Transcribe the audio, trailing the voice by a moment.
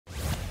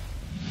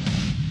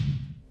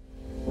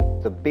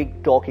the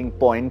big talking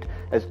point,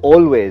 as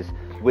always,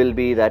 will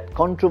be that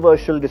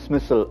controversial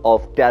dismissal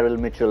of Daryl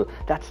Mitchell.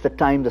 That's the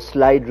time the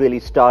slide really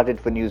started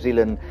for New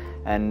Zealand,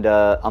 and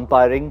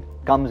umpiring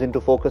comes into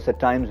focus at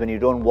times when you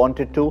don't want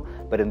it to,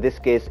 but in this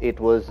case it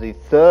was the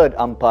third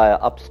umpire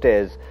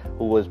upstairs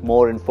who was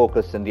more in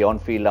focus than the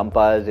on-field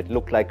umpires. It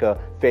looked like a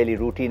fairly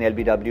routine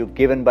LBW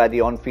given by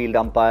the on-field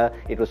umpire.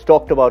 It was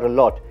talked about a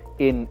lot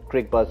in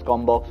Cricbuzz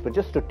Combox, but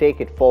just to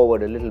take it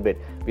forward a little bit,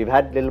 we've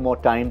had a little more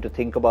time to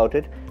think about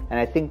it, and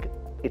I think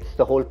it's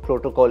the whole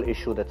protocol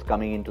issue that's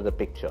coming into the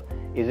picture.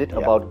 Is it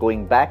about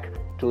going back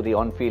to the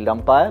on-field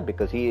umpire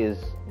because he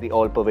is the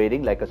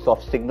all-pervading, like a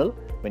soft signal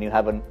when you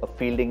have a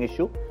fielding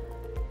issue?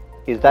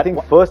 Is that? I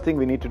think first thing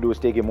we need to do is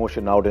take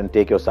emotion out and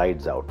take your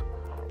sides out.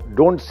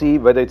 Don't see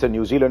whether it's a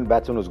New Zealand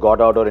batsman who's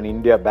got out or an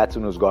India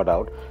batsman who's got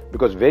out,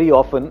 because very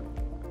often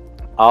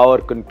our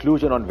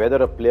conclusion on whether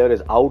a player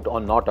is out or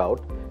not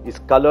out is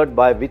colored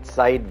by which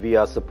side we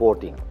are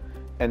supporting.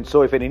 And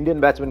so if an Indian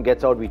batsman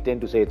gets out, we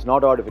tend to say it's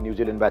not out. If a New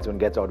Zealand batsman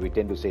gets out, we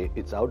tend to say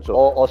it's out. So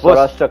or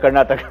Saurashtra,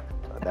 Karnataka.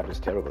 That was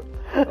terrible.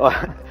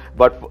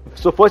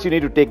 So first you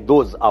need to take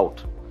those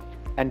out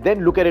and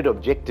then look at it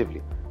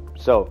objectively.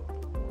 So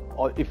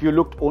if you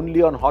looked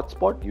only on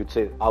hotspot, you'd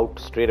say out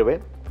straight away.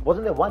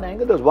 Wasn't there one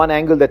angle? There was one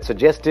angle that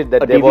suggested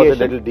that there was a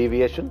little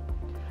deviation.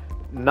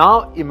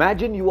 Now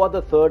imagine you are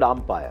the third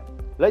umpire.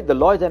 Right? The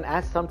law is an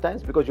ass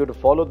sometimes because you have to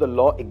follow the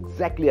law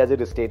exactly as it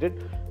is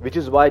stated, which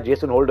is why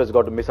Jason Holder's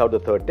got to miss out the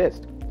third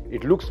test.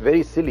 It looks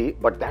very silly,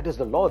 but that is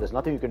the law. There's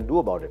nothing you can do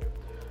about it.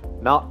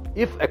 Now,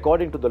 if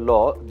according to the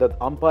law, the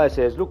umpire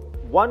says, look,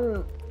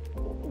 one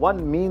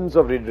means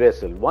of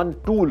redressal, one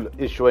tool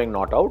is showing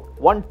not out,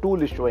 one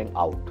tool is showing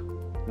out.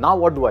 Now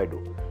what do I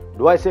do?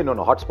 Do I say, no,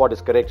 hotspot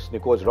is correct,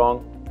 Snicko is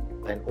wrong,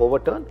 and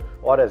overturn?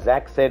 Or as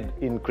Zach said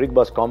in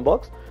Cricbuzz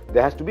Combox,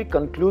 there has to be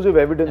conclusive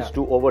evidence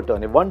to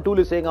overturn. If one tool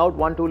is saying out,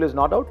 one tool is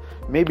not out,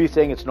 maybe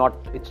saying it's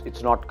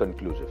not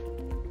conclusive.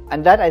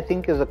 And that, I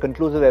think, is a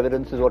conclusive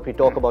evidence, is what we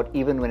talk about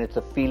even when it's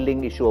a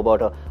fielding issue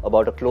about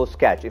a close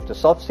catch. If the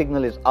soft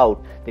signal is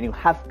out, then you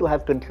have to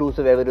have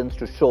conclusive evidence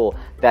to show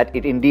that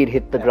it indeed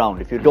hit the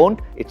ground. If you don't,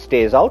 it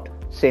stays out.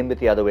 Same with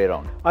the other way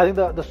around. I think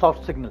the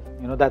soft signal,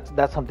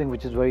 that's something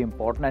which is very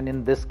important, and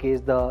in this case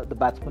the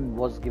batsman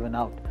was given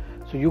out.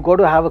 So you got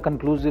to have a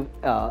conclusive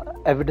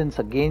evidence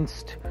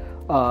against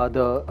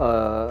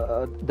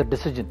the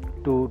decision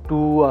to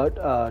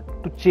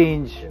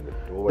change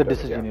the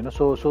decision.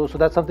 So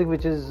that's something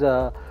which is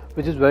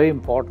very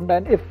important.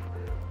 And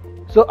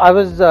so I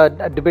was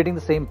debating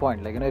the same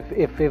point. Like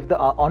if the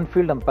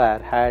on-field umpire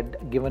had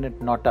given it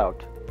not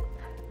out,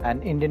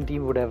 an Indian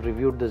team would have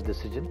reviewed this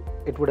decision,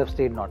 it would have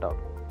stayed not out.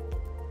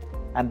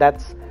 And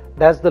that's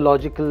the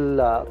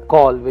logical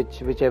call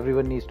which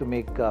everyone needs to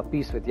make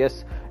peace with.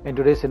 Yes, in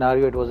today's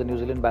scenario, it was a New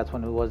Zealand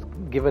batsman who was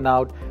given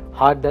out,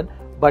 hard done.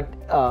 But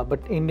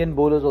Indian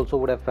bowlers also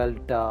would have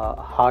felt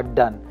hard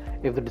done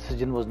if the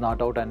decision was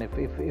not out and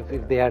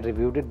if they had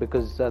reviewed it,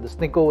 because the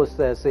Snicko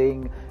was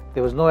saying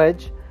there was no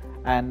edge,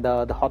 and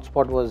the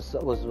hotspot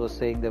was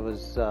saying there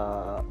was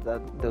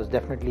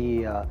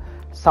definitely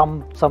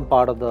some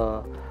part of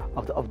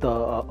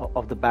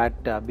the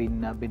bat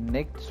been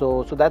nicked.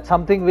 So that's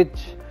something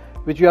which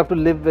you have to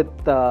live with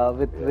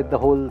the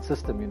whole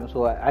system.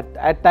 So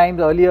at times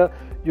earlier,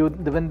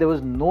 when there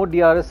was no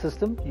DRS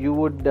system, you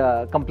would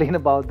complain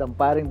about the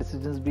umpiring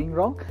decisions being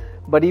wrong.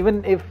 But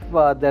even if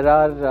there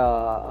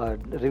are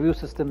review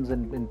systems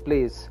in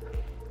place,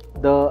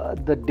 the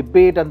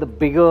debate and the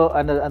bigger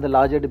and the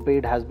larger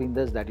debate has been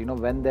this, that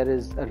when there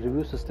is a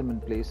review system in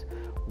place,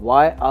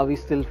 why are we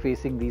still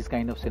facing these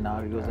kind of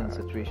scenarios and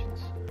situations?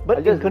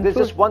 But there's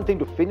just one thing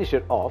to finish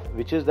it off,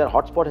 which is that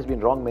hotspot has been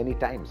wrong many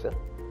times,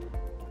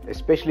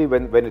 especially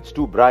when it's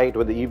too bright,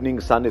 when the evening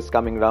sun is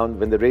coming round,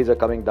 when the rays are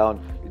coming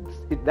down.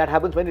 That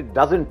happens when it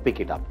doesn't pick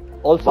it up.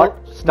 Also,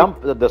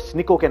 the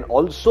Snicko can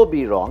also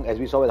be wrong, as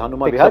we saw with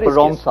Hanuma Vihari's case.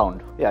 Wrong case.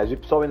 Sound. Yeah, as we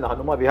saw in the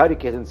Hanuma Vihari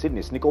case in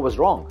Sydney, Snicko was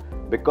wrong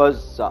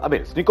because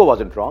Snicko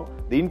wasn't wrong.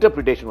 The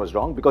interpretation was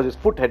wrong because his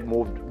foot had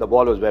moved. The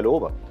ball was well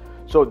over.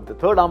 So the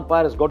third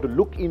umpire has got to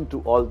look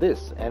into all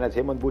this. And as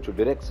Hemant Buch, who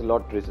directs a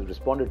lot,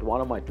 responded to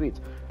one of my tweets,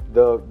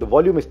 the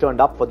volume is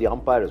turned up for the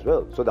umpire as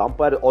well. So the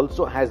umpire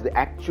also has the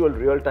actual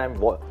real-time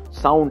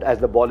sound as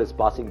the ball is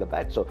passing the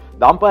bat. So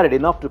the umpire had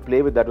enough to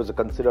play with. That was a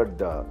considered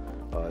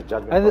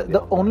judgment. And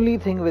the only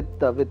thing with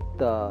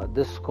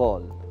this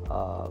call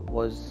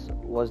was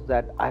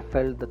that I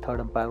felt the third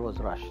umpire was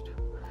rushed.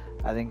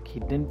 I think he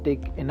didn't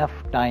take enough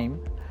time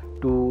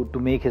to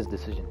make his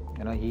decision.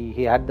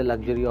 He had the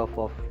luxury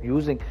of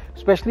using,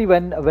 especially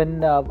when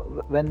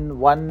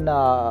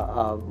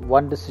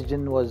one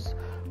decision was,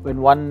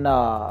 when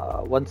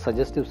one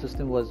suggestive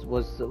system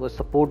was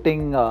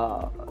supporting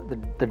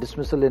the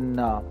dismissal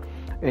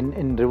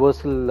in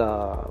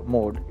reversal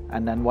mode,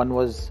 and then one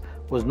was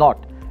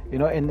not.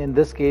 In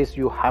this case,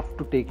 you have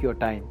to take your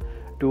time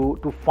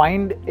to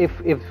find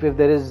if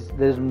there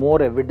is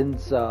more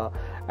evidence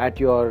at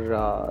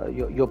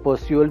your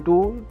pursuit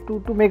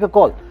to make a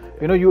call.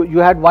 You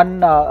had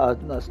one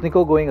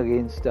Snicko going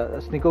against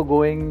Snicko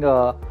going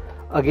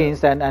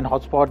against and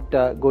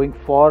Hotspot going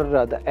for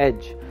the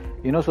edge.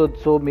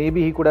 So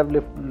maybe he could have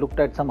looked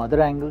at some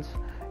other angles.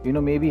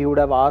 Maybe he would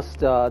have asked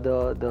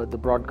the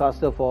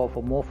broadcaster for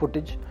more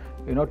footage.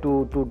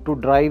 To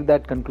drive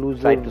that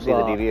conclusive Try to see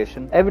the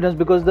deviation evidence,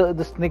 because the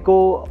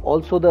Snicko,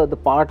 also the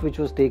part which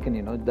was taken,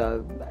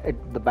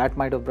 the bat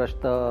might have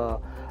brushed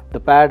the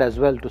pad as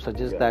well to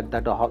suggest that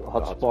a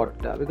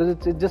hotspot, because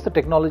it's just a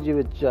technology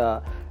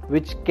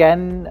which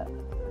can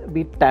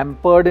be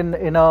tampered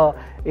in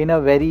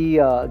a very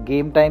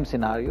game time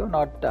scenario,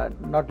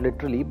 not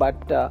literally, but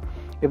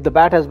if the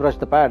bat has brushed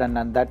the pad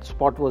and that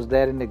spot was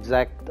there in the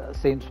exact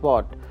same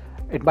spot,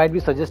 it might be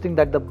suggesting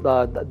that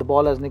the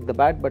ball has nicked the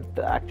bat, but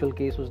the actual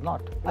case was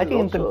not. I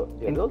think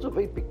it's also a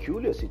very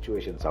peculiar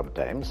situation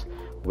sometimes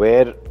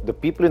where the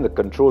people in the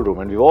control room,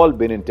 and we've all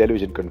been in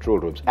television control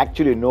rooms,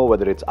 actually know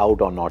whether it's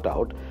out or not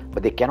out,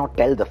 but they cannot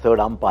tell the third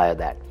umpire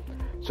that.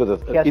 So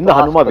in the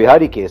Hanuma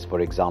Vihari case,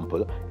 for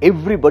example,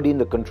 everybody in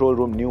the control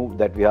room knew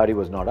that Vihari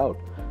was not out,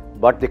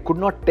 but they could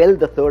not tell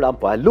the third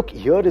umpire, look,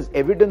 here is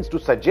evidence to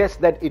suggest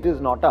that it is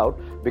not out,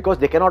 because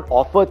they cannot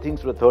offer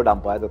things to the third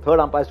umpire. The third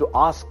umpire has to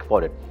ask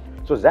for it.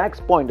 So Zach's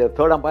point, the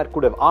third umpire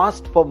could have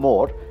asked for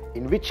more,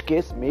 in which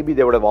case maybe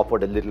they would have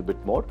offered a little bit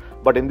more.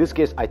 But in this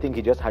case, I think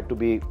he just had to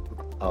be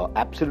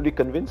absolutely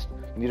convinced.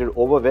 He needed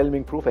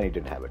overwhelming proof, and he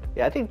didn't have it.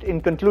 Yeah, I think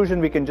in conclusion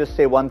we can just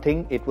say one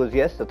thing. It was,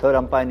 yes, the third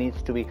umpire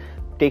needs to be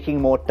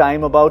taking more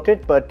time about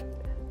it, but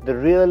the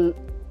real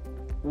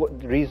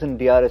reason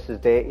DRS is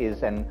there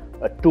is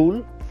a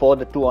tool for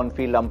the two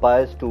on-field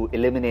umpires to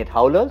eliminate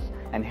howlers,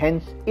 and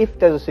hence if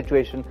there's a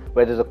situation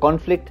where there's a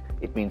conflict,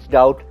 it means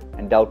doubt,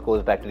 and doubt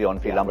goes back to the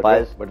on-field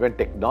umpires. But when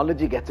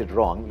technology gets it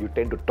wrong, you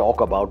tend to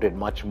talk about it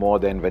much more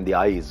than when the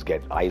eyes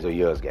or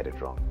ears get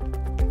it wrong.